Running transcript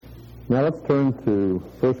Now let's turn to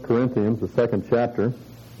 1 Corinthians, the second chapter,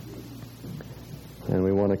 and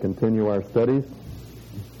we want to continue our studies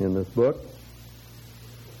in this book.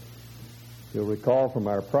 You'll recall from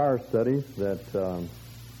our prior studies that the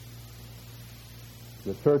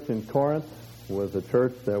church in Corinth was a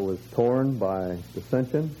church that was torn by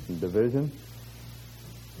dissension and division.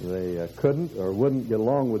 They couldn't or wouldn't get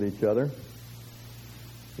along with each other.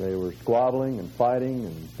 They were squabbling and fighting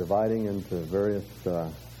and dividing into various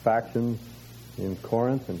factions in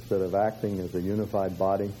Corinth instead of acting as a unified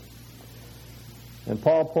body. And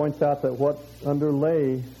Paul points out that what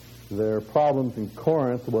underlay their problems in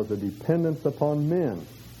Corinth was a dependence upon men.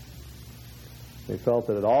 They felt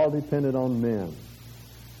that it all depended on men,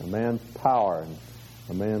 a man's power and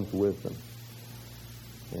a man's wisdom.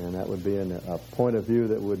 And that would be a point of view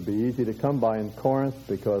that would be easy to come by in Corinth,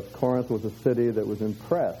 because Corinth was a city that was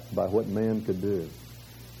impressed by what man could do.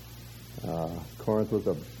 Corinth was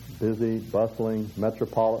a busy, bustling,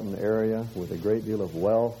 metropolitan area with a great deal of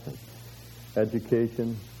wealth and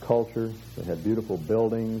education, culture. They had beautiful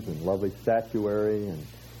buildings and lovely statuary,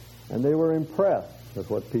 and they were impressed with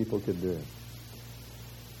what people could do.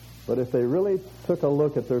 But if they really took a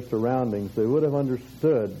look at their surroundings, they would have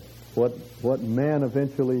understood what man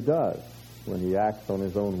eventually does when he acts on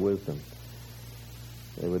his own wisdom.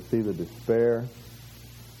 They would see the despair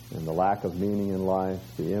and the lack of meaning in life,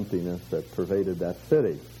 the emptiness that pervaded that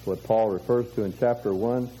city. It's what Paul refers to in chapter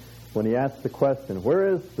 1 when he asks the question, where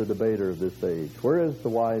is the debater of this age? Where is the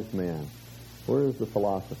wise man? Where is the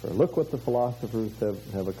philosopher? Look what the philosophers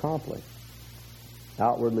have accomplished.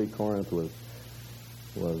 Outwardly, Corinth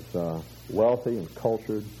was wealthy and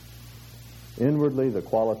cultured. Inwardly, the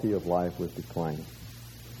quality of life was declining.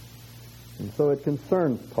 And so it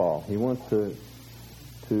concerns Paul. He wants to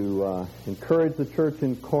encourage the church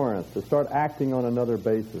in Corinth to start acting on another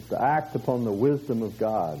basis, to act upon the wisdom of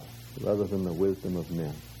God rather than the wisdom of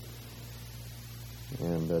men.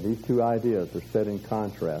 And these two ideas are set in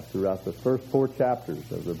contrast throughout the first 4 chapters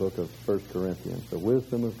of the book of 1 Corinthians, the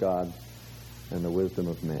wisdom of God and the wisdom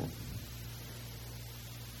of man.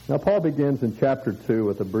 Now, Paul begins in chapter 2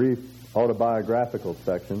 with a brief autobiographical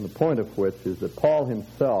section, the point of which is that Paul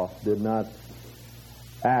himself did not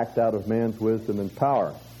act out of man's wisdom and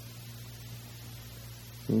power.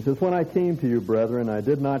 And he says, when I came to you, brethren, I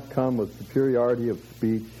did not come with superiority of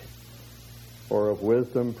speech or of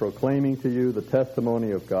wisdom, proclaiming to you the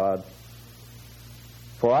testimony of God.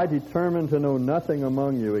 For I determined to know nothing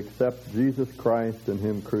among you except Jesus Christ and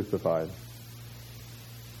him crucified.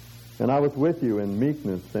 And I was with you in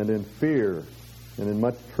meekness and in fear and in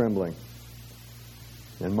much trembling.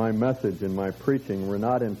 And my message and my preaching were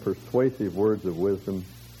not in persuasive words of wisdom,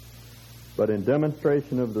 but in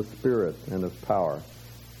demonstration of the Spirit and of power,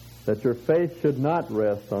 that your faith should not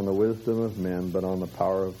rest on the wisdom of men, but on the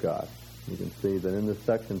power of God. You can see that in this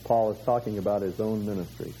section, Paul is talking about his own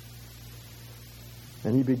ministry.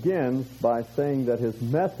 And he begins by saying that his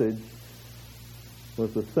message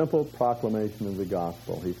was the simple proclamation of the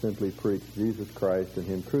gospel. He simply preached Jesus Christ and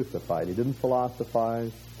him crucified. He didn't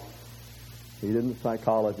philosophize. He didn't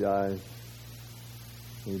psychologize.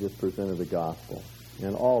 He just presented the gospel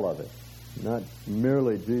and all of it. Not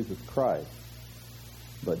merely Jesus Christ,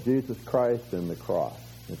 but Jesus Christ and the cross.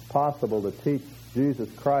 It's possible to teach Jesus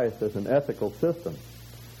Christ as an ethical system.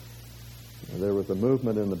 There was a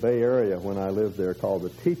movement in the Bay Area when I lived there called the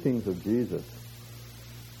Teachings of Jesus.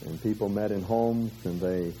 And people met in homes and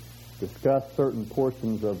they discussed certain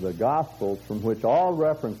portions of the Gospels from which all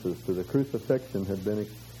references to the crucifixion had been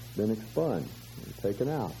expunged and taken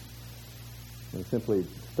out. They simply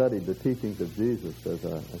studied the teachings of Jesus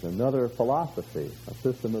as another philosophy, a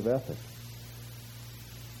system of ethics.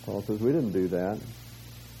 Paul says we didn't do that.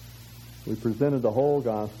 We presented the whole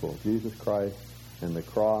gospel, Jesus Christ and the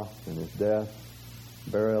cross and his death,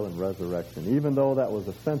 burial, and resurrection. Even though that was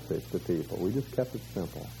offensive to people, we just kept it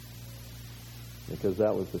simple because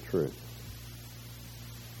that was the truth.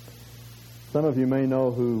 Some of you may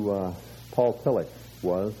know who Paul Tillich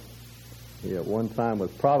was. He at one time was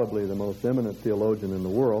probably the most eminent theologian in the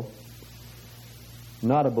world.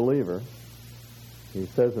 Not a believer. He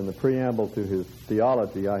says in the preamble to his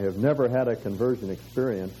theology, I have never had a conversion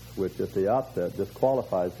experience, which at the outset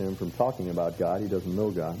disqualifies him from talking about God. He doesn't know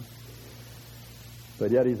God. But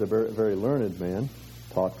yet he's a very, very learned man,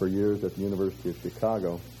 taught for years at the University of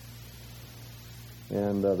Chicago.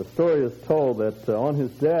 And the story is told that on his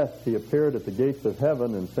death, he appeared at the gates of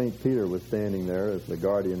heaven, and St. Peter was standing there as the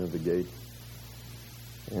guardian of the gates.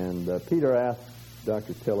 And Peter asked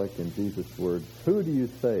Dr. Tillich in Jesus' words, who do you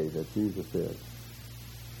say that Jesus is?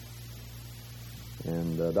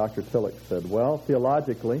 And Dr. Tillich said, well,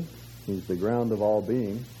 theologically, he's the ground of all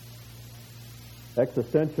being.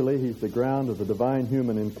 Existentially, he's the ground of the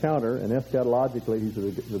divine-human encounter, and eschatologically, he's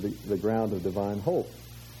the ground of divine hope,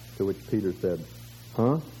 to which Peter said,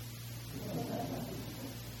 huh?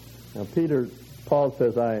 Now, Paul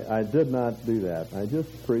says, I did not do that. I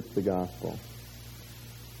just preached the gospel.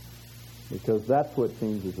 Because that's what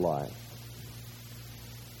changes lives.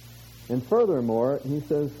 And furthermore, he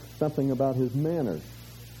says something about his manners.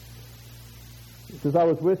 He says, I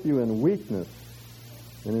was with you in weakness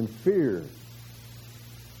and in fear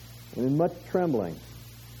and in much trembling.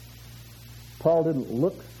 Paul didn't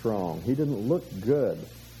look strong. He didn't look good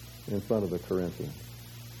in front of the Corinthians.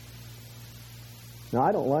 Now,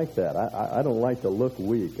 I don't like that. I don't like to look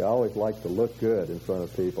weak. I always like to look good in front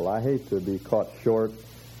of people. I hate to be caught short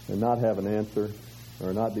and not have an answer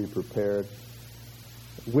or not be prepared.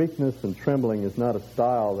 Weakness and trembling is not a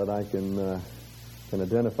style that I can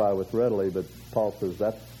identify with readily, but Paul says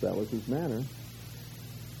that was his manner.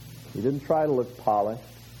 He didn't try to look polished.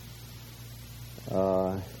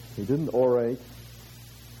 He didn't orate.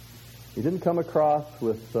 He didn't come across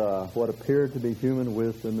with what appeared to be human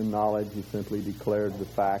wisdom and knowledge. He simply declared the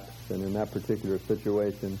facts, and in that particular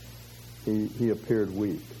situation, he appeared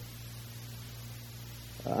weak.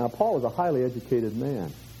 Paul was a highly educated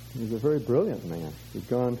man. He was a very brilliant man. He'd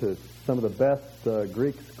gone to some of the best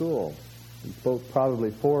Greek schools. He spoke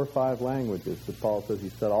probably 4 or 5 languages, but Paul says he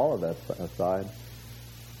set all of that aside.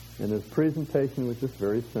 And his presentation was just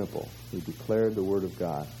very simple. He declared the Word of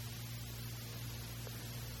God.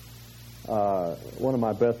 One of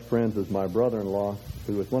my best friends is my brother-in-law,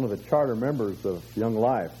 who was one of the charter members of Young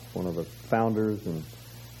Life, one of the founders and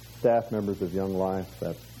staff members of Young Life,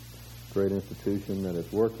 that great institution that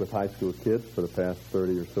has worked with high school kids for the past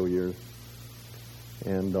 30 or so years.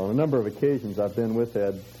 And on a number of occasions, I've been with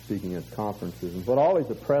Ed speaking at conferences. And what always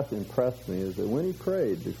impressed me is that when he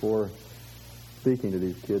prayed before speaking to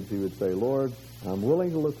these kids, he would say, Lord, I'm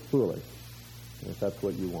willing to look foolish, if that's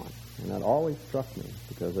what you want. And that always struck me,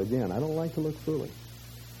 because, again, I don't like to look foolish.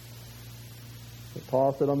 But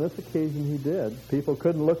Paul said on this occasion he did. People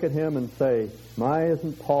couldn't look at him and say,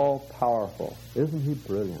 isn't Paul powerful? Isn't he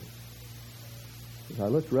brilliant? I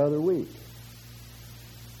looked rather weak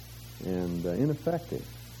and ineffective,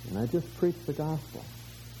 and I just preached the gospel.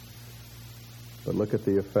 But look at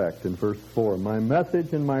the effect in verse 4. My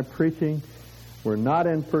message and my preaching were not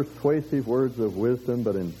in persuasive words of wisdom,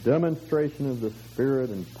 but in demonstration of the Spirit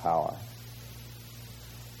and power.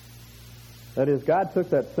 That is, God took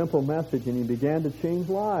that simple message and he began to change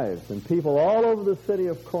lives, and people all over the city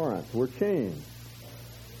of Corinth were changed.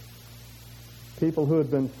 People who had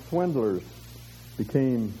been swindlers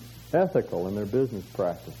became ethical in their business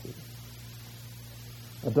practices.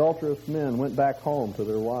 Adulterous men went back home to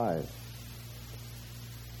their wives.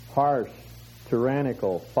 Harsh,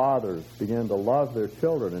 tyrannical fathers began to love their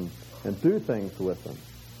children and do things with them.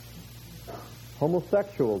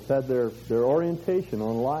 Homosexuals had their orientation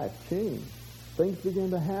on life changed. Things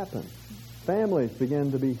began to happen. Families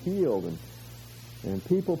began to be healed and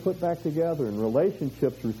people put back together and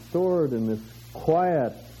relationships restored in this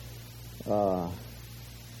quiet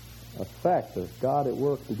effect of God at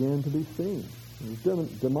work began to be seen. It was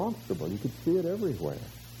demonstrable. You could see it everywhere.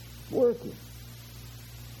 Working.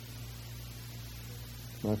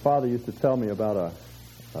 My father used to tell me of a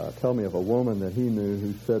woman that he knew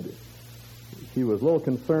who said she was a little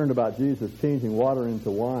concerned about Jesus changing water into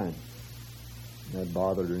wine. That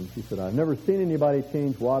bothered her, and she said, I've never seen anybody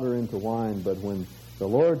change water into wine, but when the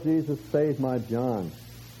Lord Jesus saved my John,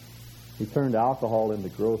 he turned alcohol into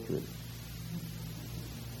groceries.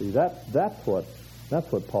 See, that's what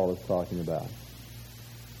Paul is talking about.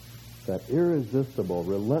 That irresistible,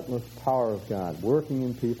 relentless power of God working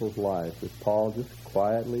in people's lives as Paul just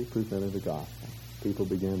quietly presented the gospel. People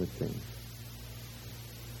began to change.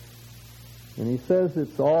 And he says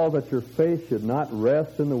it's all that your faith should not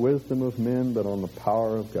rest in the wisdom of men, but on the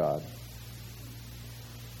power of God.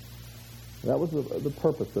 That was the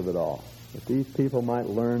purpose of it all. That these people might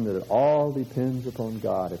learn that it all depends upon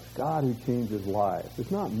God. It's God who changes lives.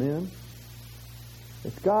 It's not men.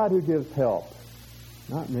 It's God who gives help.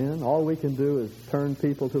 Not men. All we can do is turn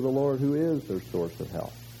people to the Lord who is their source of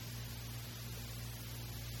help.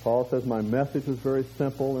 Paul says, my message was very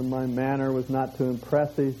simple and my manner was not too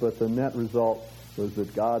impressive, but the net result was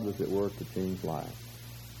that God was at work to change lives.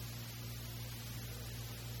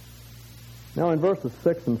 Now in verses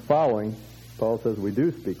 6 and following, Paul says we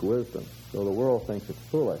do speak wisdom, though the world thinks it's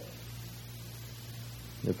foolish.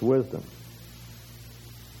 It's wisdom.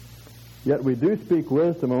 Yet we do speak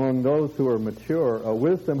wisdom among those who are mature, a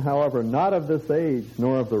wisdom, however, not of this age,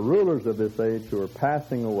 nor of the rulers of this age who are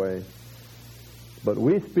passing away. But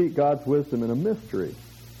we speak God's wisdom in a mystery,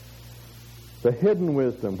 The hidden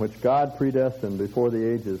wisdom which God predestined before the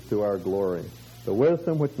ages to our glory. The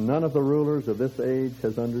wisdom which none of the rulers of this age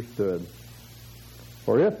has understood.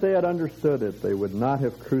 For if they had understood it, they would not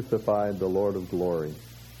have crucified the Lord of glory.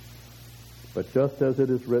 But just as it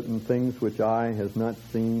is written, things which eye has not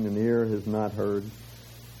seen and ear has not heard,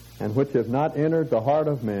 and which have not entered the heart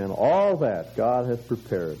of man, all that God has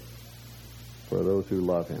prepared for those who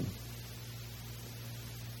love him.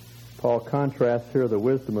 Paul contrasts here the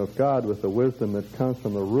wisdom of God with the wisdom that comes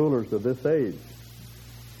from the rulers of this age.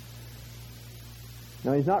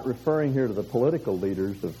 Now, he's not referring here to the political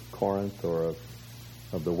leaders of Corinth or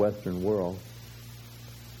of the Western world,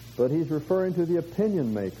 but he's referring to the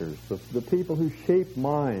opinion makers, the people who shape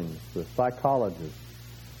minds, the psychologists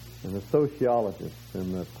and the sociologists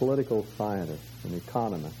and the political scientists and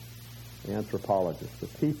economists, the anthropologists, the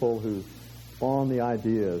people who spawn the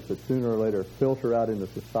ideas that sooner or later filter out into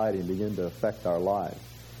society and begin to affect our lives.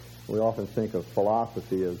 We often think of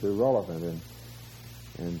philosophy as irrelevant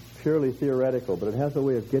and purely theoretical, but it has a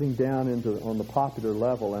way of getting down on the popular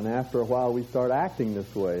level, and after a while we start acting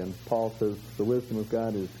this way. And Paul says the wisdom of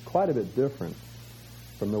God is quite a bit different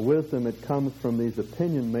from the wisdom that comes from these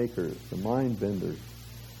opinion makers, the mind benders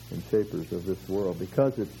and shapers of this world,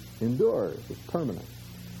 because it endures, it's permanent.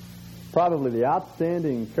 Probably the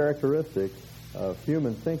outstanding characteristic of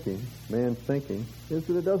human thinking, man's thinking, is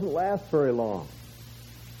that it doesn't last very long.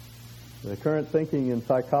 The current thinking in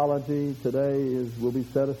psychology today will be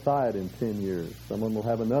set aside in 10 years. Someone will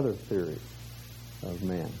have another theory of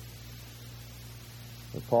man.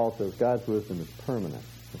 But Paul says God's wisdom is permanent.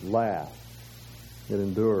 It lasts. It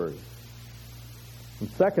endures. And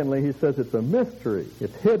secondly, he says it's a mystery.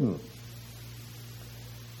 It's hidden.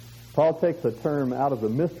 Paul takes a term out of the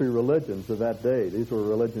mystery religions of that day. These were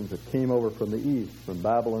religions that came over from the east, from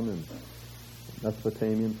Babylon and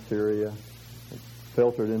Mesopotamia, Syria,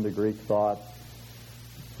 filtered into Greek thought.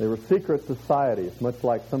 They were secret societies, much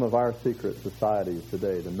like some of our secret societies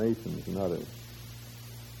today, the Masons and others.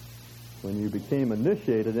 When you became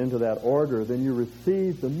initiated into that order, then you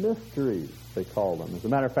received the mysteries, they call them. As a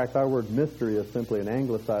matter of fact, our word mystery is simply an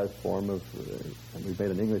anglicized form of, and we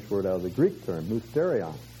made an English word out of the Greek term,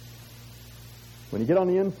 mysterion. When you get on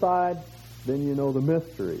the inside, then you know the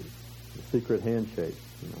mystery, the secret handshake,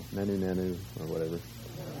 nanu nanu or whatever.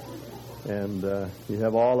 And you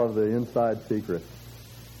have all of the inside secrets.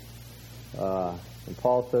 And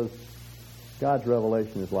Paul says God's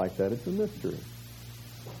revelation is like that. It's a mystery.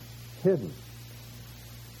 Hidden.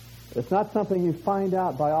 It's not something you find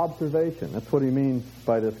out by observation. That's what he means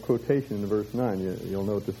by this quotation in verse 9. You'll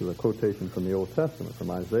note this is a quotation from the Old Testament,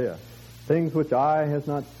 from Isaiah. Things which eye has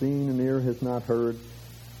not seen and ear has not heard,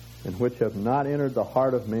 and which have not entered the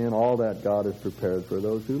heart of man, all that God has prepared for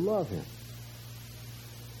those who love him.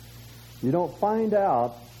 You don't find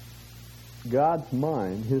out God's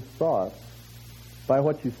mind, his thoughts, by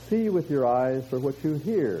what you see with your eyes or what you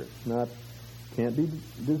hear. Can't be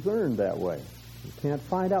discerned that way. You can't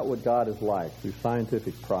find out what God is like through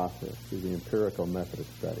scientific process, through the empirical method of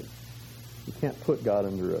study. You can't put God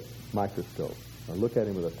under a microscope or look at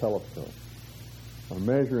him with a telescope or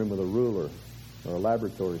measure him with a ruler or a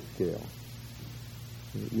laboratory scale.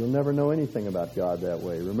 You'll never know anything about God that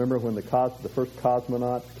way. Remember when the first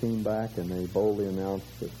cosmonauts came back and they boldly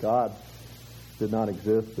announced that God did not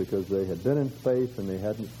exist because they had been in space and they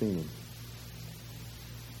hadn't seen him.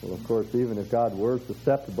 Well, of course, even if God were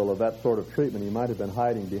susceptible of that sort of treatment, he might have been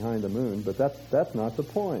hiding behind the moon, but that's not the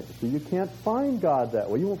point. See, you can't find God that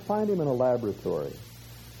way. You won't find him in a laboratory.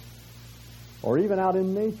 Or even out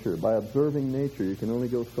in nature, by observing nature. You can only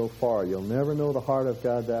go so far. You'll never know the heart of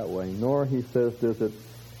God that way, nor, he says,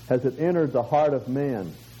 has it entered the heart of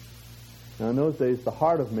man. Now, in those days, the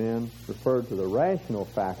heart of man referred to the rational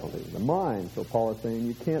faculty, the mind. So Paul is saying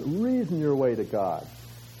you can't reason your way to God.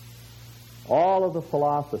 All of the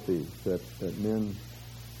philosophies that men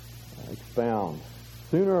expound,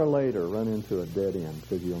 sooner or later run into a dead end,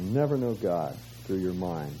 because you'll never know God through your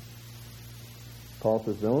mind. Paul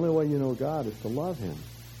says the only way you know God is to love him.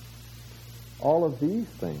 All of these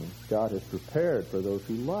things God has prepared for those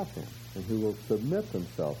who love him and who will submit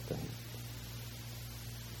themselves to him.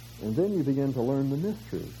 And then you begin to learn the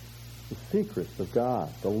mysteries, the secrets of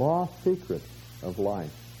God, the lost secrets of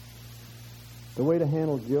life, the way to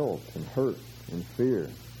handle guilt and hurt and fear,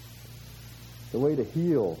 the way to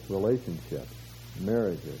heal relationships,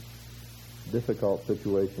 marriages, difficult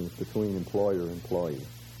situations between employer and employee.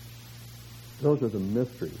 Those are the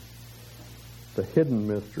mysteries, the hidden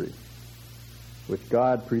mysteries, which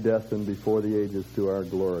God predestined before the ages to our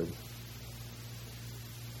glory.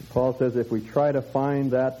 Paul says if we try to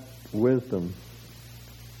find that wisdom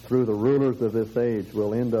through the rulers of this age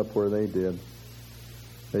will end up where they did.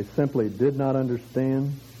 They simply did not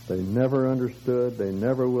understand. They never understood. They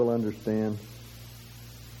never will understand.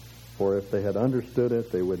 For if they had understood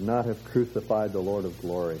it, they would not have crucified the Lord of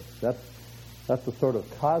glory. That's the sort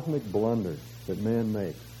of cosmic blunder that man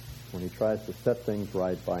makes when he tries to set things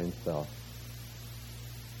right by himself.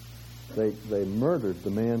 They murdered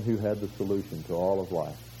the man who had the solution to all of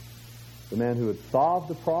life, the man who had solved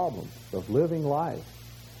the problem of living life.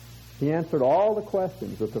 He answered all the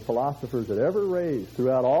questions that the philosophers had ever raised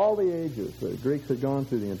throughout all the ages. The Greeks had gone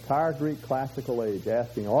through the entire Greek classical age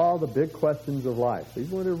asking all the big questions of life. These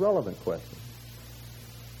weren't irrelevant questions.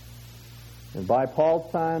 And by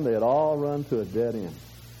Paul's time, they had all run to a dead end.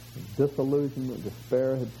 Disillusionment,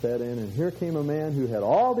 despair had set in, and here came a man who had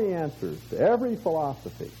all the answers to every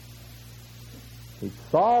philosophy. He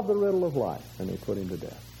solved the riddle of life, and they put him to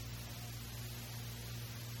death.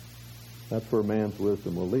 That's where man's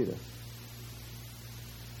wisdom will lead us.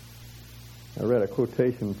 I read a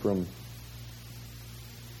quotation from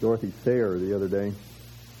Dorothy Sayers the other day.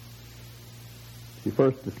 She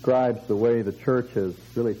first describes the way the church has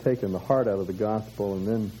really taken the heart out of the gospel, and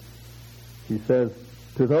then she says,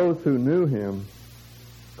 to those who knew him,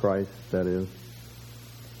 Christ, that is,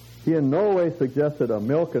 he in no way suggested a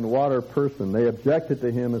milk and water person. They objected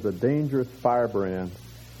to him as a dangerous firebrand.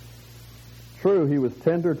 True, he was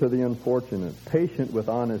tender to the unfortunate, patient with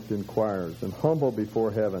honest inquirers, and humble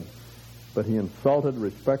before heaven. But he insulted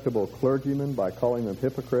respectable clergymen by calling them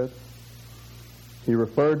hypocrites. He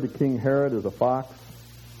referred to King Herod as a fox.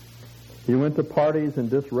 He went to parties in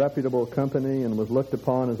disreputable company and was looked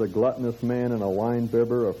upon as a gluttonous man and a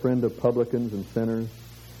wine-bibber, a friend of publicans and sinners.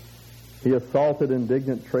 He assaulted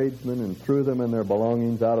indignant tradesmen and threw them and their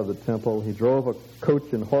belongings out of the temple. He drove a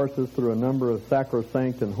coach and horses through a number of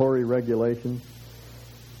sacrosanct and hoary regulations.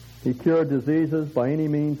 He cured diseases by any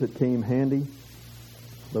means that came handy,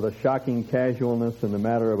 with a shocking casualness in the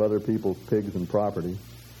matter of other people's pigs and property.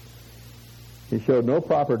 He showed no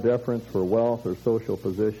proper deference for wealth or social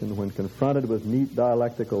position. When confronted with neat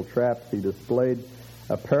dialectical traps, he displayed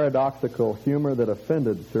a paradoxical humor that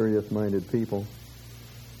offended serious-minded people.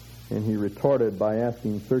 And he retorted by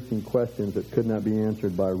asking searching questions that could not be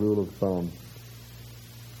answered by rule of thumb.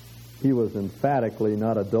 He was emphatically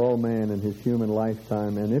not a dull man in his human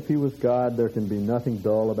lifetime, and if he was God, there can be nothing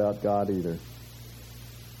dull about God either.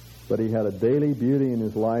 But he had a daily beauty in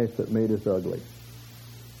his life that made us ugly.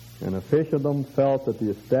 And officialdom felt that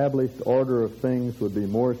the established order of things would be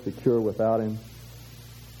more secure without him,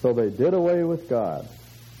 so they did away with God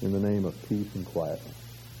in the name of peace and quietness.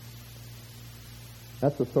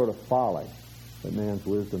 That's the sort of folly that man's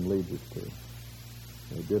wisdom leads us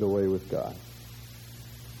to. They did away with God.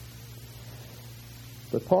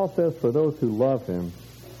 But Paul says for those who love him,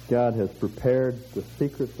 God has prepared the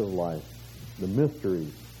secrets of life, the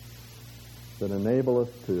mysteries that enable us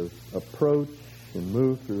to approach and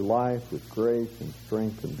move through life with grace and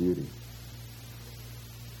strength and beauty.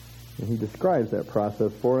 And he describes that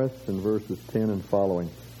process for us in verses 10 and following.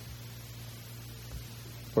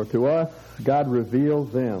 For to us, God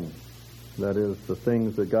reveals them, that is, the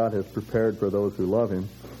things that God has prepared for those who love him,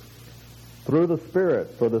 through the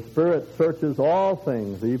Spirit. For the Spirit searches all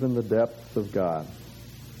things, even the depths of God.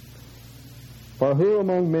 For who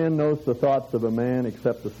among men knows the thoughts of a man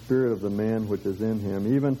except the spirit of the man which is in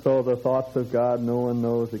him? Even so the thoughts of God no one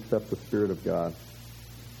knows except the Spirit of God.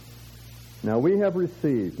 Now we have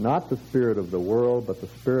received not the spirit of the world, but the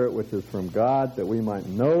Spirit which is from God, that we might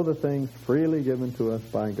know the things freely given to us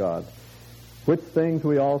by God, which things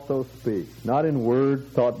we also speak, not in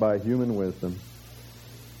words taught by human wisdom,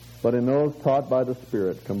 but in those taught by the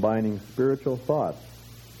Spirit, combining spiritual thoughts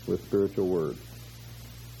with spiritual words.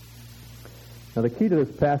 Now the key to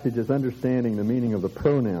this passage is understanding the meaning of the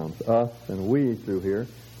pronouns, us and we, through here.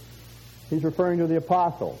 He's referring to the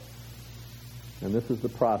apostles. And this is the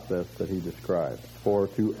process that he describes. For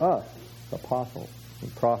to us, apostles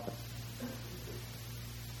and prophets,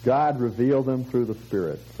 God revealed them through the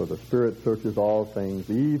Spirit. For the Spirit searches all things,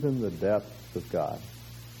 even the depths of God.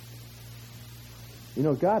 You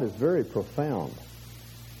know, God is very profound.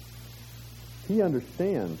 He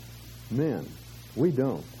understands men. We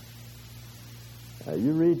don't.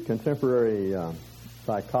 You read contemporary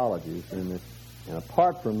psychologists, and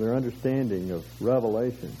apart from their understanding of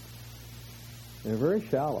revelation, they're very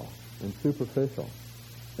shallow and superficial.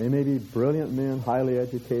 They may be brilliant men, highly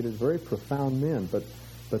educated, very profound men, but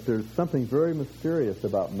there's something very mysterious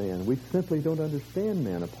about man. We simply don't understand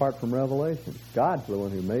man apart from revelation. God's the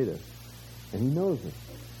one who made us, and he knows us,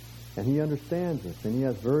 and he understands us, and he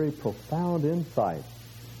has very profound insight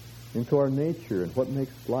into our nature and what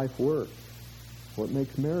makes life work. What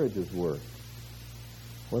makes marriages work?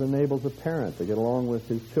 What enables a parent to get along with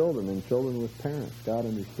his children and children with parents? God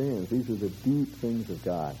understands. These are the deep things of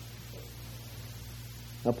God.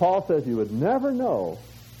 Now, Paul says you would never know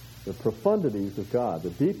the profundities of God,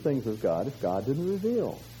 the deep things of God, if God didn't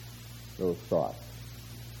reveal those thoughts.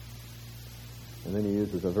 And then he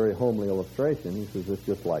uses a very homely illustration. He says, it's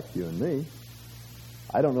just like you and me.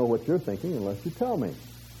 I don't know what you're thinking unless you tell me.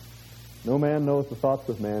 No man knows the thoughts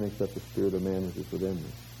of man except the spirit of man which is within me.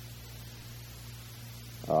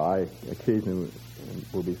 I occasionally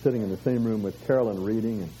will be sitting in the same room with Carolyn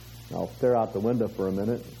reading, and I'll stare out the window for a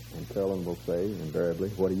minute, and Carolyn will say, invariably,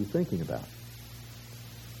 what are you thinking about?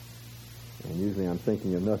 And usually I'm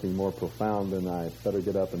thinking of nothing more profound than I better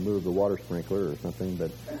get up and move the water sprinkler or something,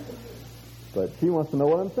 but she wants to know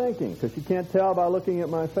what I'm thinking, because she can't tell by looking at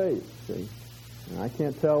my face, see? And I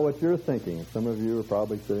can't tell what you're thinking. Some of you are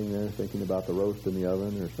probably sitting there thinking about the roast in the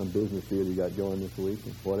oven or some business deal you got going this week,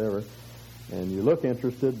 or whatever. And you look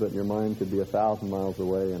interested, but your mind could be 1,000 miles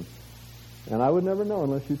away. And I would never know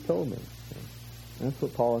unless you told me. That's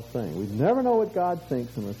what Paul is saying. We'd never know what God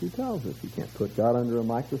thinks unless he tells us. You can't put God under a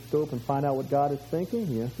microscope and find out what God is thinking.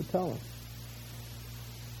 He has to tell us.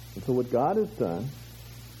 And so what God has done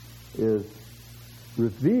is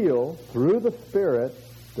reveal through the Spirit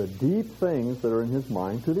the deep things that are in his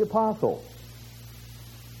mind to the apostles.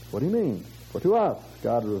 What he means. For to us,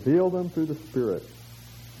 God revealed them through the Spirit.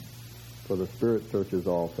 For the Spirit searches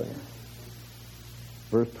all things.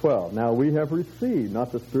 Verse 12, now we have received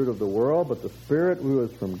not the spirit of the world, but the Spirit who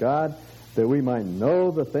is from God, that we might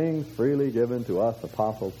know the things freely given to us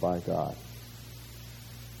apostles by God.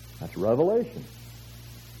 That's revelation.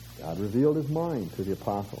 God revealed his mind to the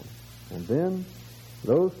apostles. And then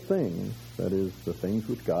those things, that is, the things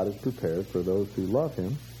which God has prepared for those who love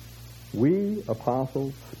him, we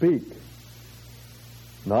apostles speak.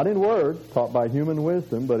 Not in words taught by human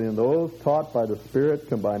wisdom, but in those taught by the Spirit,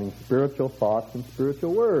 combining spiritual thoughts and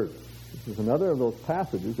spiritual words. This is another of those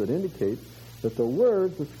passages that indicate that the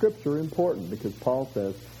words of Scripture are important, because Paul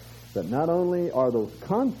says that not only are those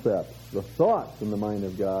concepts, the thoughts in the mind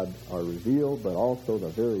of God are revealed, but also the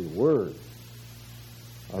very words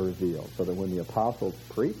are revealed. So that when the apostles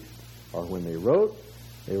preached, or when they wrote,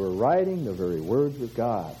 they were writing the very words of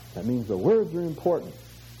God. That means the words are important.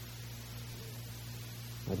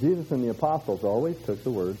 Now, Jesus and the apostles always took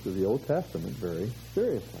the words of the Old Testament very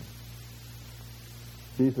seriously.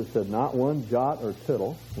 Jesus said, not one jot or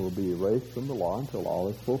tittle will be erased from the law until all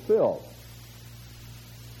is fulfilled.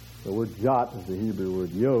 The word jot is the Hebrew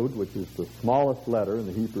word yod, which is the smallest letter in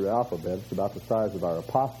the Hebrew alphabet. It's about the size of our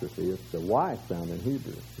apostrophe. It's the Y sound in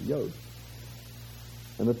Hebrew, the yod.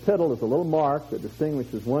 And the tittle is a little mark that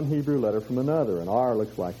distinguishes one Hebrew letter from another. An R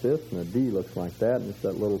looks like this, and a D looks like that, and it's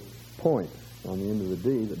that little point on the end of the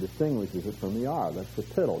D that distinguishes it from the R. That's the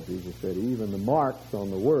tittle. Jesus said even the marks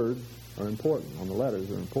on the words are important, on the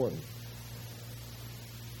letters are important.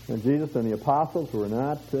 And Jesus and the apostles were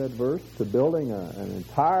not adverse to building an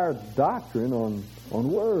entire doctrine on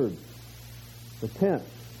words. The tense,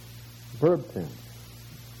 verb tense,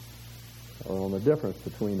 or on the difference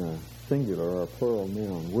between a singular or a plural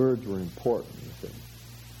noun. Words were important, you see.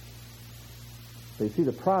 So you see,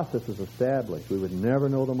 the process is established. We would never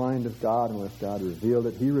know the mind of God unless God revealed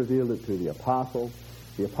it. He revealed it to the apostles.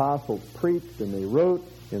 The apostles preached and they wrote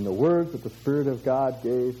in the words that the Spirit of God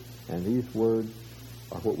gave, and these words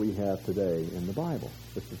are what we have today in the Bible.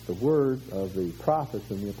 This is the word of the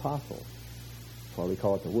prophets and the apostles. That's why we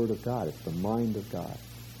call it the Word of God. It's the mind of God.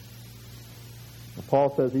 Now,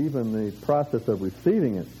 Paul says even the process of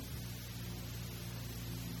receiving it,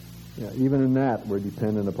 even in that we're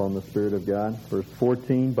dependent upon the Spirit of God. Verse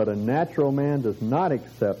 14, but a natural man does not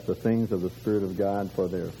accept the things of the Spirit of God, for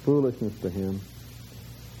they are foolishness to him,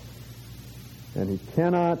 and he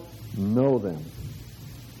cannot know them.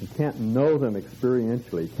 He can't know them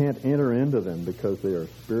experientially. He can't enter into them because they are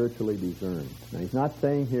spiritually discerned. Now, he's not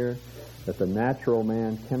saying here that the natural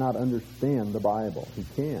man cannot understand the Bible. He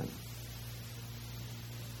can.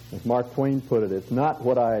 As Mark Twain put it, it's not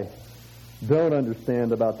what I don't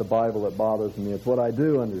understand about the Bible that bothers me. It's what I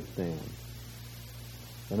do understand.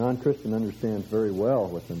 The non-Christian understands very well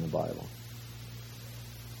what's in the Bible.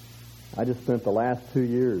 I just spent the last 2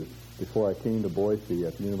 years before I came to Boise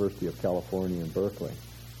at the University of California in Berkeley.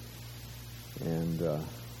 And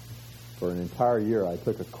for an entire year, I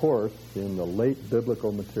took a course in the late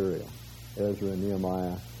biblical material. Ezra,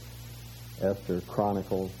 Nehemiah, Esther,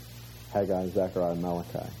 Chronicles, Haggai, Zechariah, and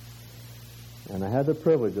Malachi. And I had the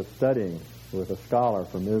privilege of studying with a scholar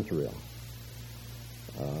from Israel,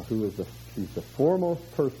 she's the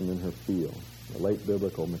foremost person in her field, the late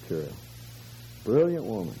biblical material. Brilliant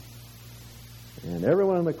woman. And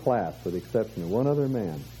everyone in the class, with the exception of one other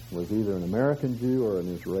man, was either an American Jew or an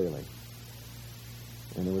Israeli.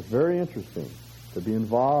 And it was very interesting to be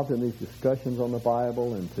involved in these discussions on the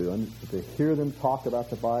Bible and to hear them talk about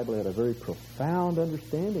the Bible. They had a very profound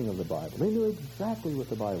understanding of the Bible. They knew exactly what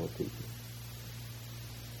the Bible teaches.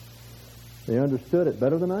 They understood it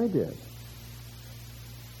better than I did.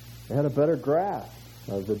 They had a better grasp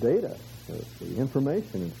of the data, the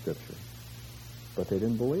information in Scripture. But they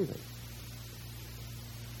didn't believe it.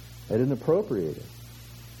 They didn't appropriate it.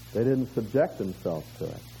 They didn't subject themselves to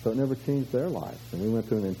it. So it never changed their lives. And we went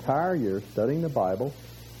through an entire year studying the Bible,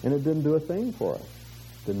 and it didn't do a thing for us.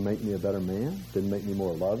 It didn't make me a better man. It didn't make me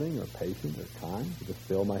more loving or patient or kind. It just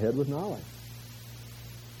filled my head with knowledge.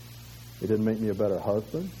 It didn't make me a better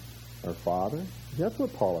husband or father. That's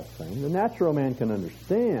what Paul is saying. The natural man can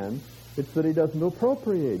understand. It's that he doesn't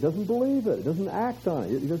appropriate, doesn't believe it, doesn't act on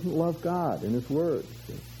it. He doesn't love God and His Word.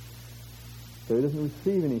 So he doesn't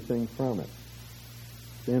receive anything from it.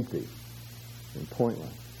 It's empty and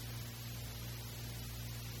pointless.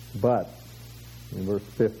 But, in verse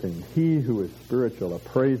 15, he who is spiritual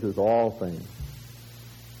appraises all things.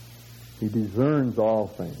 He discerns all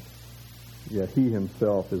things. Yet he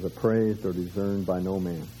himself is appraised or discerned by no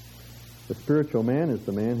man. The spiritual man is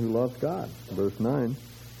the man who loves God. In verse 9,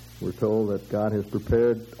 we're told that God has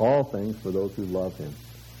prepared all things for those who love Him.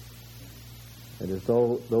 It is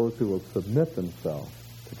those who will submit themselves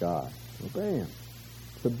to God, obey Him,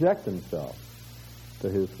 subject themselves to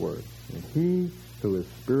His Word. And he who is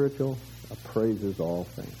spiritual appraises all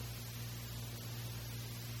things.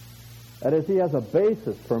 That is, he has a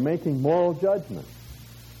basis for making moral judgments.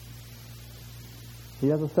 He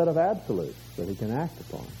has a set of absolutes that he can act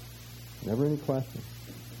upon. Never any question.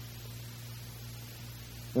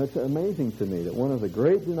 And it's amazing to me that one of the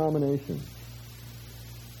great denominations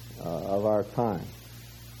of our time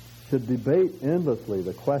should debate endlessly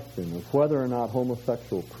the question of whether or not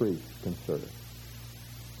homosexual priests can serve.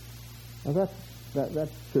 Now that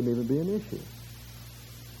shouldn't even be an issue.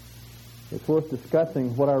 It's worth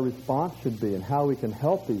discussing what our response should be and how we can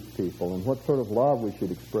help these people and what sort of love we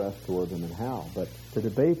should express toward them and how. But to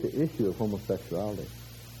debate the issue of homosexuality,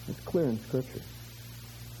 it's clear in Scripture.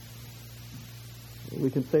 We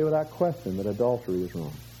can say without question that adultery is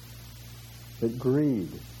wrong, that greed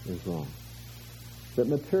is wrong, that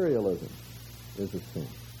materialism is a sin.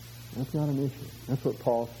 That's not an issue. That's what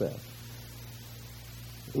Paul says.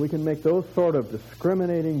 We can make those sort of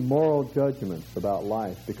discriminating moral judgments about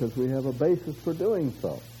life because we have a basis for doing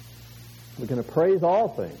so. We can appraise all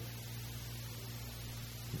things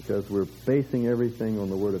because we're basing everything on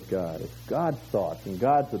the Word of God. It's God's thoughts and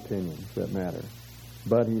God's opinions that matter.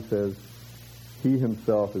 But he says, he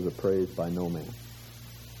himself is appraised by no man.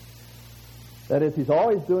 That is, he's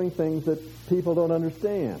always doing things that people don't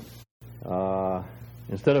understand.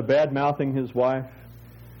 Instead of bad-mouthing his wife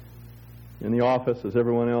in the office, as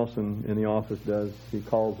everyone else in the office does, he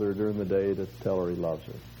calls her during the day to tell her he loves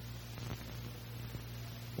her.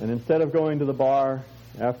 And instead of going to the bar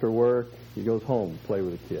after work, he goes home to play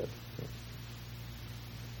with the kids.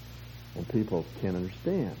 And people can't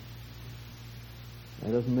understand.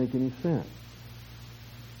 That doesn't make any sense.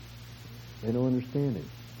 They don't understand it.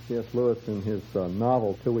 C.S. Lewis, in his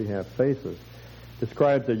novel Till We Have Faces,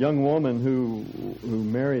 describes a young woman who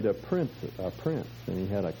married a prince, and he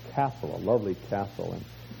had a castle, a lovely castle,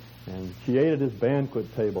 and she ate at his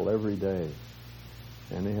banquet table every day,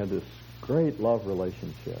 and they had this great love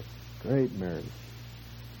relationship, great marriage,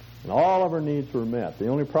 and all of her needs were met. The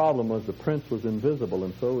only problem was the prince was invisible,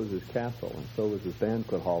 and so was his castle, and so was his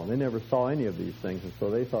banquet hall, and they never saw any of these things, and so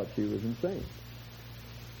they thought she was insane,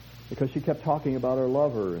 because she kept talking about her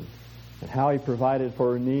lover and how he provided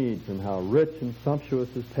for her needs and how rich and sumptuous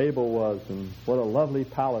his table was and what a lovely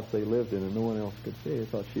palace they lived in and no one else could see. They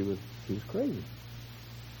thought she was crazy.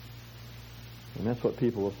 And that's what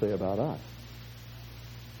people will say about us.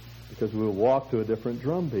 Because we'll walk to a different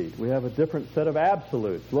drumbeat. We have a different set of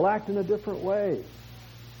absolutes. We'll act in a different way.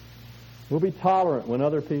 We'll be tolerant when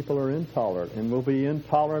other people are intolerant, and we'll be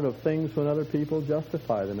intolerant of things when other people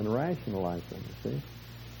justify them and rationalize them, you see.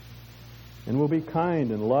 And we'll be kind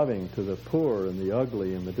and loving to the poor and the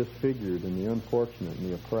ugly and the disfigured and the unfortunate and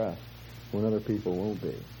the oppressed when other people won't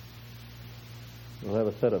be. We'll have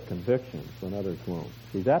a set of convictions when others won't.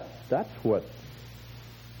 See, that's what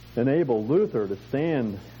enabled Luther to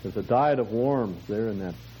stand as a diet of worms there in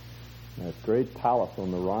that great palace on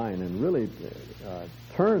the Rhine and really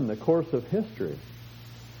turn the course of history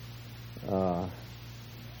to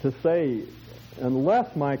say,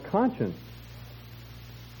 unless my conscience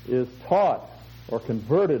is taught or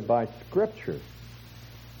converted by Scripture,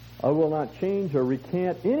 I will not change or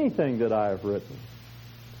recant anything that I have written.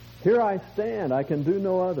 Here I stand. I can do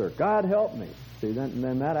no other. God help me. See,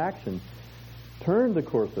 then that action turned the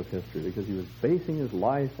course of history because he was basing his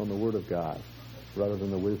life on the Word of God rather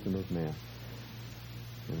than the wisdom of man.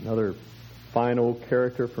 Another fine old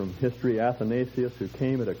character from history, Athanasius, who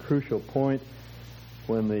came at a crucial point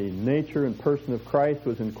when the nature and person of Christ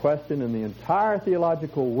was in question and the entire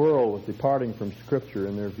theological world was departing from Scripture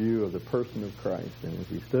in their view of the person of Christ. And as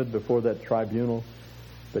he stood before that tribunal,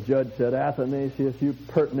 the judge said, Athanasius, you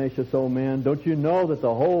pertinacious old man, don't you know that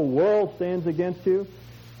the whole world stands against you?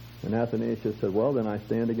 And Athanasius said, well, then I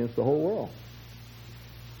stand against the whole world.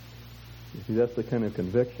 You see, that's the kind of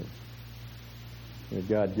conviction that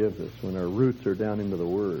God gives us when our roots are down into the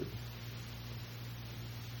Word.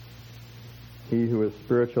 He who is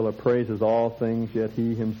spiritual appraises all things, yet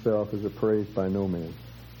he himself is appraised by no man.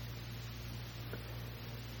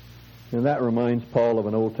 And that reminds Paul of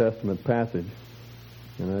an Old Testament passage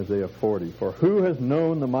in Isaiah 40. For who has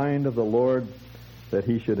known the mind of the Lord that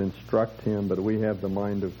he should instruct him, but we have the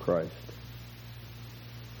mind of Christ?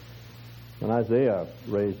 When Isaiah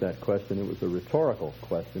raised that question, it was a rhetorical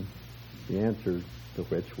question. The answer to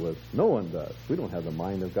which was, no one does. We don't have the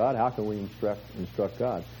mind of God. How can we instruct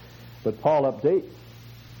God? But Paul updates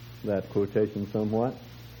that quotation somewhat.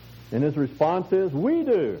 And his response is, we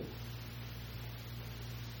do.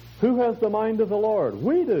 Who has the mind of the Lord?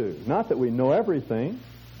 We do. Not that we know everything,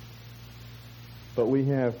 but we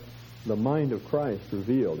have the mind of Christ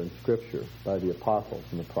revealed in Scripture by the apostles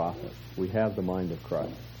and the prophets. We have the mind of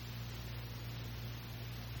Christ.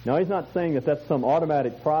 Now, he's not saying that that's some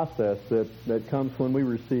automatic process that comes when we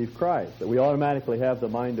receive Christ, that we automatically have the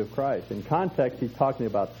mind of Christ. In context, he's talking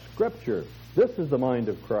about Scripture. This is the mind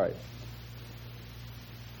of Christ.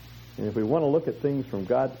 And if we want to look at things from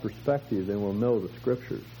God's perspective, then we'll know the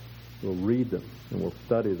Scriptures. We'll read them, and we'll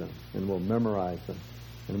study them, and we'll memorize them,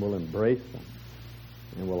 and we'll embrace them,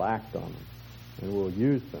 and we'll act on them, and we'll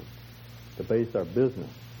use them to base our business,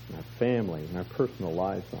 and our family, and our personal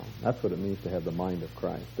lives on. That's what it means to have the mind of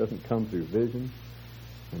Christ. It doesn't come through visions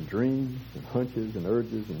and dreams and hunches and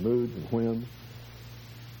urges and moods and whims.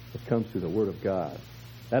 It comes through the Word of God.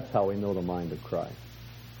 That's how we know the mind of Christ.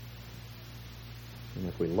 And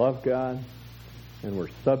if we love God and we're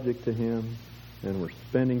subject to Him and we're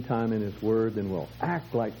spending time in His Word, then we'll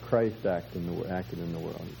act like Christ acted in the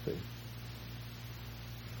world, you see.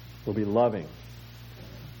 We'll be loving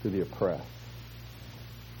to the oppressed.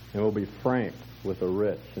 And we'll be frank with the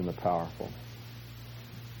rich and the powerful.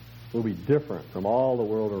 We'll be different from all the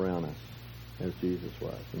world around us, as Jesus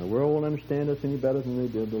was. And the world won't understand us any better than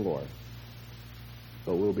they did the Lord.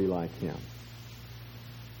 But we'll be like Him.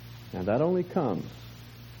 And that only comes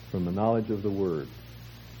from the knowledge of the Word.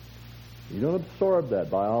 You don't absorb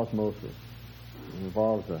that by osmosis. It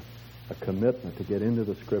involves a commitment to get into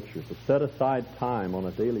the Scriptures, to set aside time on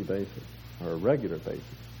a daily basis or a regular basis.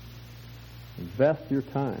 Invest your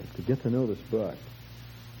time to get to know this book,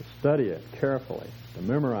 to study it carefully, to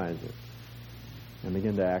memorize it, and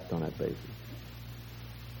begin to act on that basis.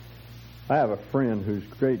 I have a friend whose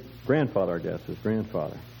great-grandfather, his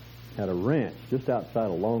grandfather, had a ranch just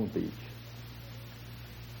outside of Long Beach.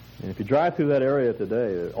 And if you drive through that area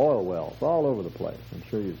today, there are oil wells all over the place. I'm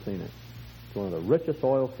sure you've seen it. It's one of the richest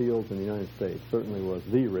oil fields in the United States. Certainly was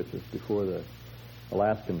the richest before the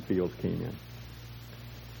Alaskan fields came in.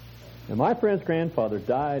 And my friend's grandfather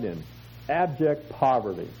died in abject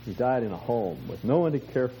poverty. He died in a home with no one to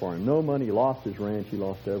care for him, no money. He lost his ranch. He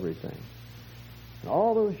lost everything. And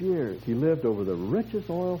all those years, he lived over the richest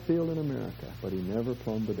oil field in America, but he never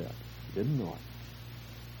plumbed the depths. He didn't know it.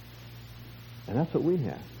 And that's what we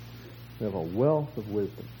have. We have a wealth of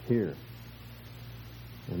wisdom here.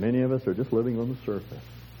 And many of us are just living on the surface.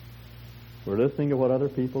 We're listening to what other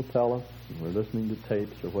people tell us, and we're listening to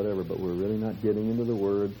tapes or whatever, but we're really not getting into the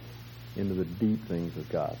Word, into the deep things of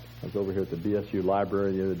God. I was over here at the BSU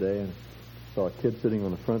library the other day and saw a kid sitting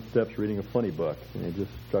on the front steps reading a funny book, and it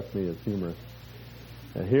just struck me as humorous.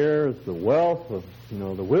 And here is the wealth of,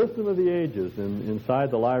 the wisdom of the ages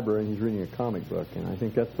inside the library, and he's reading a comic book, and I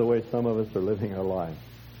think that's the way some of us are living our lives.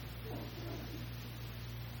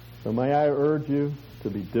 So may I urge you to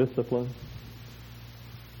be disciplined.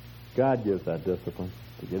 God gives that discipline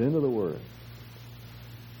to get into the Word,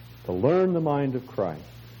 to learn the mind of Christ,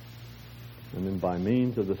 and then by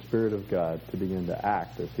means of the Spirit of God to begin to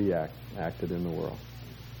act as He acted in the world.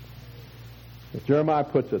 As Jeremiah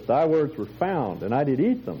puts it, thy words were found, and I did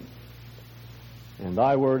eat them, and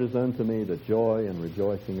thy word is unto me the joy and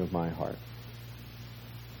rejoicing of my heart.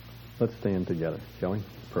 Let's stand together, shall we?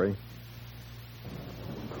 Pray.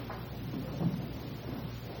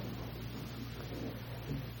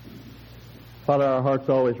 Father, our hearts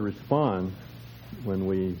always respond when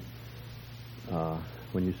you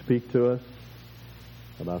speak to us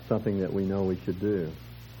about something that we know we should do.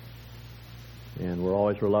 And we're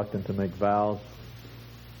always reluctant to make vows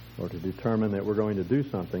or to determine that we're going to do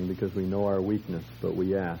something because we know our weakness, but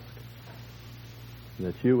we ask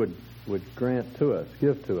that you would grant to us,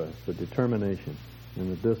 give to us the determination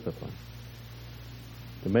and the discipline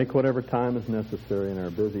to make whatever time is necessary in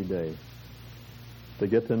our busy day to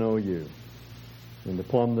get to know you and to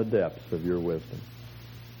plumb the depths of your wisdom,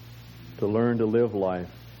 to learn to live life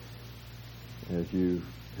as you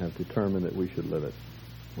have determined that we should live it.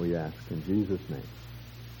 We ask in Jesus' name.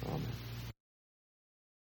 Amen.